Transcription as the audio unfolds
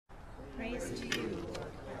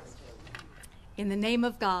In the name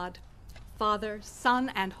of God, Father,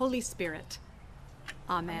 Son, and Holy Spirit.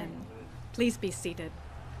 Amen. Please be seated.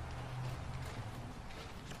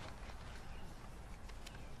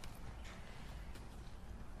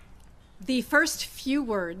 The first few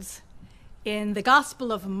words in the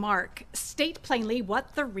Gospel of Mark state plainly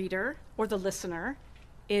what the reader or the listener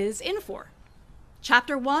is in for.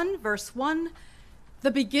 Chapter 1, verse 1, the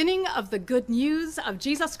beginning of the good news of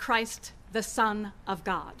Jesus Christ, the Son of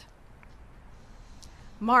God.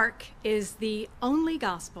 Mark is the only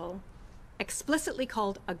gospel explicitly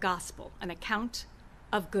called a gospel, an account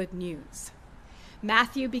of good news.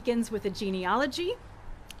 Matthew begins with a genealogy,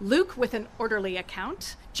 Luke with an orderly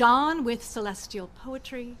account, John with celestial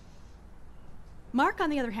poetry. Mark,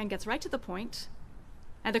 on the other hand, gets right to the point,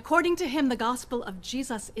 and according to him, the gospel of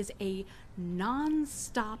Jesus is a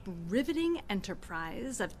non-stop, riveting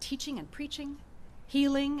enterprise of teaching and preaching,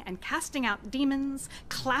 healing and casting out demons,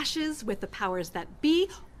 clashes with the powers that be,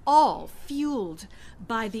 all fueled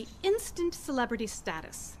by the instant celebrity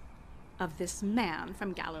status of this man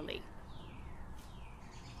from Galilee.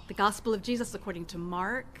 The gospel of Jesus, according to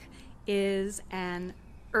Mark, is an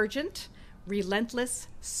urgent, relentless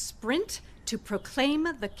sprint to proclaim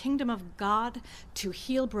the kingdom of God, to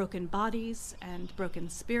heal broken bodies and broken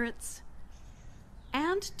spirits,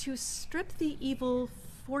 and to strip the evil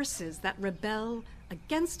forces that rebel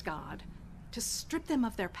against God, to strip them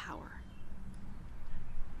of their power.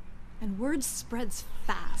 And word spreads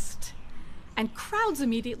fast, and crowds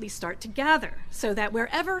immediately start to gather, so that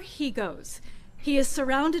wherever he goes, he is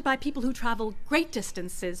surrounded by people who travel great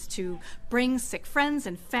distances to bring sick friends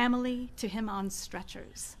and family to him on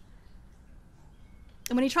stretchers.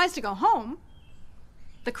 And when he tries to go home,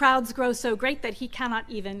 the crowds grow so great that he cannot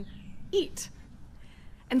even eat.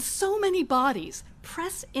 And so many bodies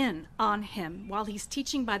press in on him while he's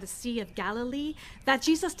teaching by the Sea of Galilee that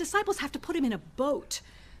Jesus' disciples have to put him in a boat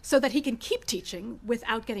so that he can keep teaching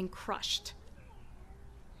without getting crushed.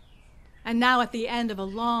 And now at the end of a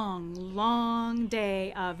long, long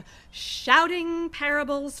day of shouting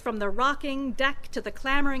parables from the rocking deck to the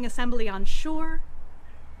clamoring assembly on shore,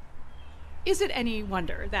 is it any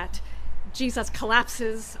wonder that Jesus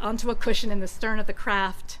collapses onto a cushion in the stern of the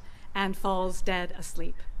craft and falls dead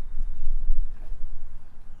asleep?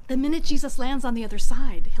 The minute Jesus lands on the other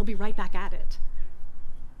side, he'll be right back at it.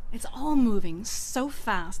 It's all moving so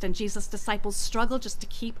fast, and Jesus' disciples struggle just to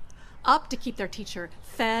keep up, to keep their teacher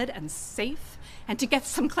fed and safe, and to get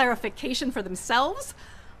some clarification for themselves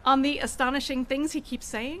on the astonishing things he keeps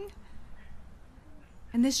saying.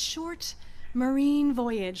 And this short marine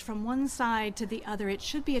voyage from one side to the other, it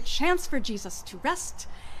should be a chance for Jesus to rest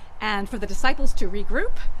and for the disciples to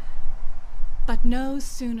regroup. But no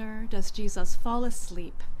sooner does Jesus fall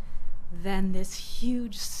asleep than this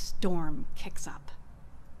huge storm kicks up.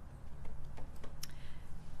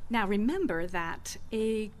 Now remember that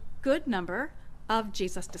a good number of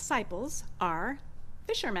Jesus' disciples are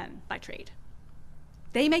fishermen by trade.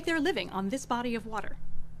 They make their living on this body of water,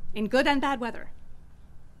 in good and bad weather.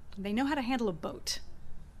 They know how to handle a boat.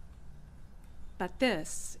 But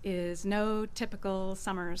this is no typical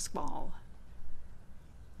summer squall.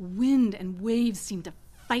 Wind and waves seem to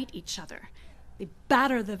fight each other. They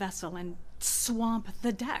batter the vessel and swamp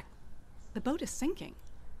the deck. The boat is sinking.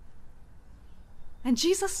 And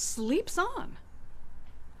Jesus sleeps on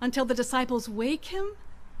until the disciples wake him,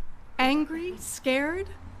 angry, scared,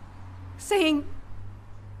 saying,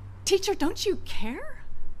 "Teacher, don't you care?"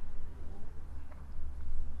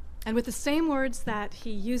 And with the same words that he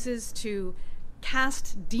uses to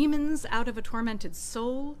cast demons out of a tormented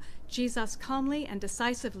soul, Jesus calmly and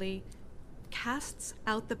decisively casts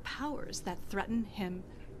out the powers that threaten him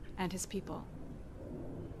and his people.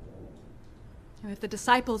 If the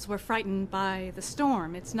disciples were frightened by the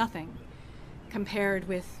storm, it's nothing compared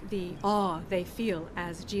with the awe they feel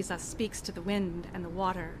as Jesus speaks to the wind and the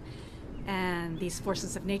water, and these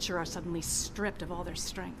forces of nature are suddenly stripped of all their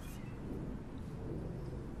strength.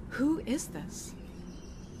 Who is this?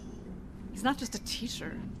 He's not just a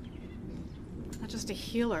teacher, not just a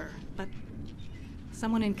healer, but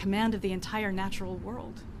someone in command of the entire natural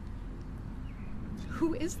world.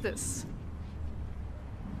 Who is this?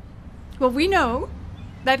 Well, we know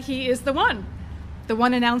that he is the one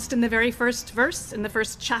announced in the very first verse, in the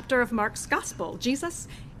first chapter of Mark's gospel. Jesus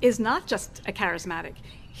is not just a charismatic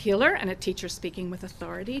healer and a teacher speaking with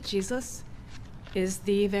authority. Jesus is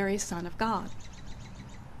the very Son of God.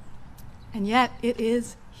 And yet it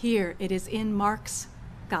is here, it is in Mark's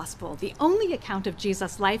gospel, the only account of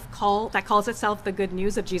Jesus' life that calls itself the good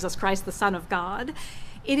news of Jesus Christ, the Son of God.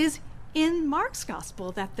 It is in Mark's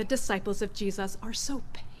gospel that the disciples of Jesus are so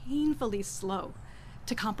painfully slow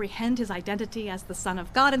to comprehend his identity as the Son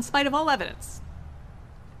of God in spite of all evidence.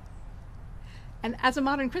 And as a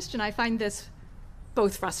modern Christian, I find this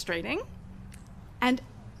both frustrating and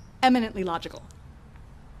eminently logical.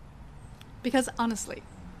 Because honestly,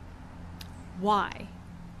 why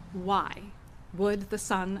would the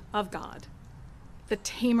Son of God, the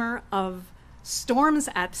tamer of storms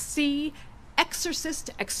at sea, exorcist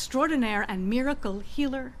extraordinaire and miracle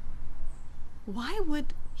healer, why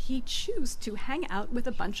would he choose to hang out with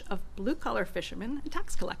a bunch of blue-collar fishermen and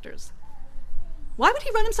tax collectors? Why would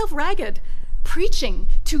he run himself ragged, preaching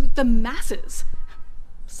to the masses,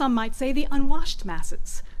 some might say the unwashed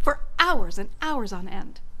masses, for hours and hours on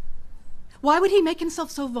end? Why would he make himself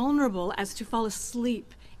so vulnerable as to fall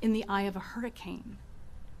asleep in the eye of a hurricane?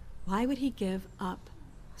 Why would he give up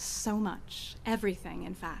so much, everything,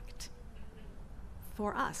 in fact,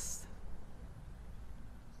 for us?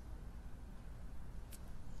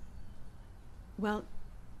 Well,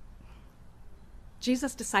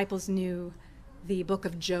 Jesus' disciples knew the book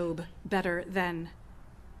of Job better than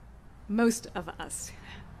most of us,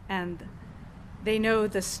 and they know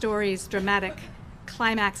the story's dramatic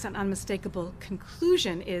climax and unmistakable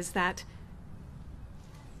conclusion is that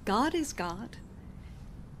God is God,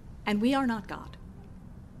 and we are not God.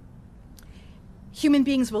 Human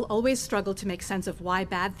beings will always struggle to make sense of why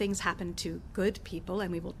bad things happen to good people,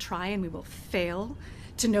 and we will try and we will fail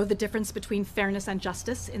to know the difference between fairness and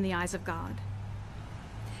justice in the eyes of God.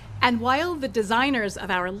 And while the designers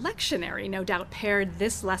of our lectionary no doubt paired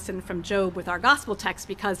this lesson from Job with our gospel text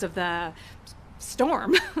because of the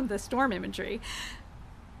storm, the storm imagery,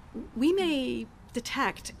 we may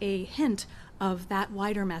detect a hint of that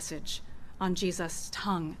wider message on Jesus'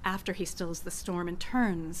 tongue after he stills the storm and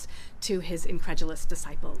turns to his incredulous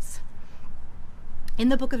disciples. In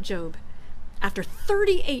the book of Job, after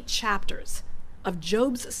 38 chapters of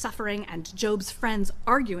Job's suffering and Job's friends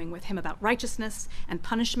arguing with him about righteousness and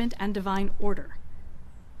punishment and divine order,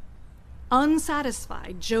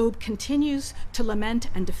 unsatisfied, Job continues to lament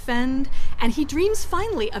and defend, and he dreams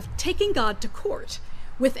finally of taking God to court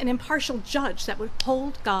with an impartial judge that would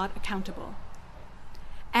hold God accountable.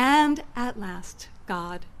 And at last,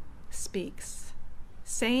 God speaks,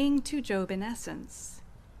 saying to Job in essence,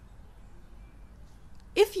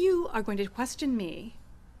 if you are going to question me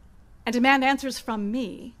and demand answers from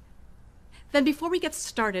me, then before we get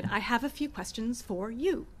started, I have a few questions for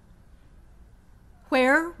you.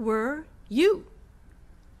 Where were you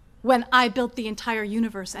when I built the entire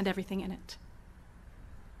universe and everything in it?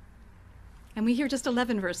 And we hear just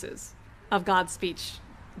 11 verses of God's speech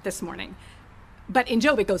this morning. But in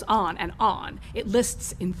Job, it goes on and on. It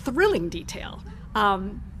lists in thrilling detail,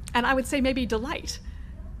 and I would say maybe delight,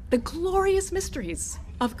 the glorious mysteries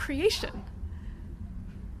of creation.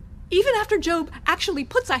 Even after Job actually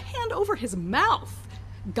puts a hand over his mouth,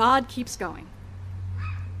 God keeps going.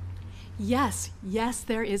 Yes,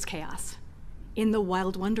 there is chaos in the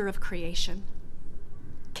wild wonder of creation.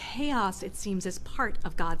 Chaos, it seems, is part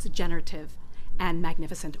of God's generative and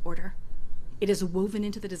magnificent order. It is woven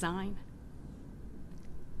into the design.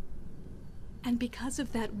 And because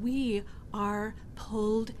of that, we are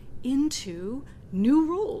pulled into new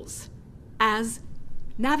roles as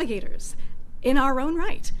navigators in our own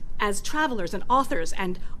right, as travelers and authors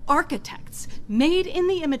and architects made in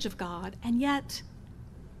the image of God, and yet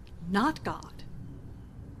not God.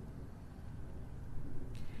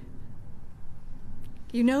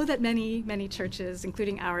 You know that many, many churches,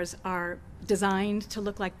 including ours, are designed to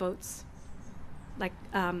look like boats, like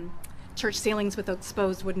church ceilings with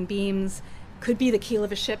exposed wooden beams, could be the keel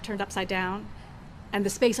of a ship turned upside down, and the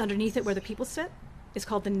space underneath it where the people sit is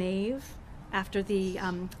called the nave, after the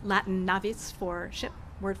Latin navis for ship,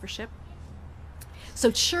 word for ship.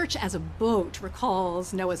 So church as a boat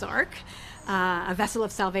recalls Noah's Ark, a vessel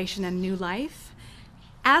of salvation and new life,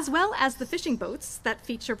 as well as the fishing boats that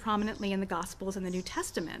feature prominently in the Gospels and the New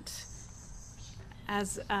Testament,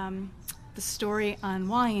 as the story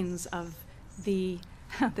unwinds of the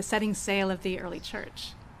setting sail of the early church.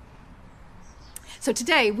 So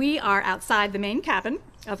today we are outside the main cabin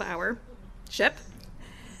of our ship,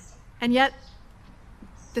 and yet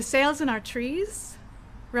the sails in our trees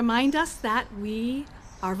remind us that we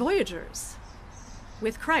are voyagers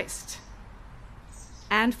with Christ.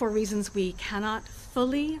 And for reasons we cannot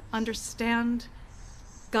fully understand,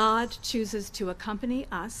 God chooses to accompany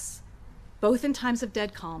us both in times of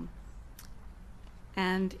dead calm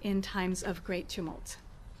and in times of great tumult.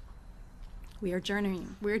 We are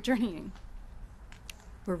journeying. We're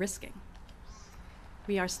risking.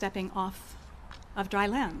 We are stepping off of dry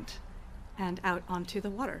land and out onto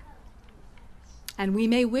the water. And we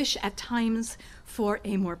may wish at times for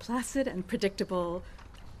a more placid and predictable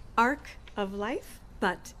arc of life,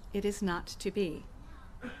 but it is not to be.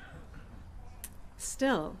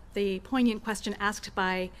 Still, the poignant question asked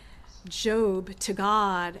by Job to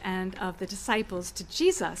God and of the disciples to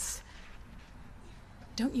Jesus,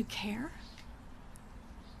 don't you care?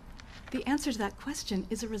 The answer to that question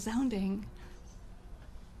is a resounding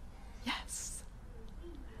yes.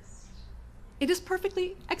 It is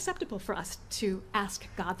perfectly acceptable for us to ask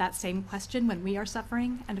God that same question when we are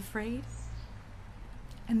suffering and afraid.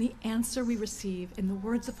 And the answer we receive in the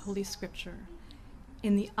words of Holy Scripture,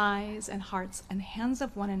 in the eyes and hearts and hands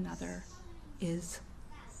of one another, is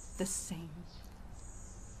the same.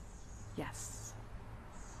 Yes.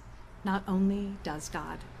 Not only does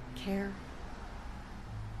God care,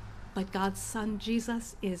 but God's Son,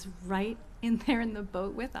 Jesus, is right in there in the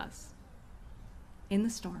boat with us, in the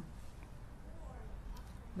storm,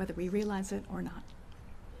 whether we realize it or not.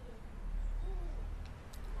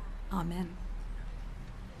 Amen.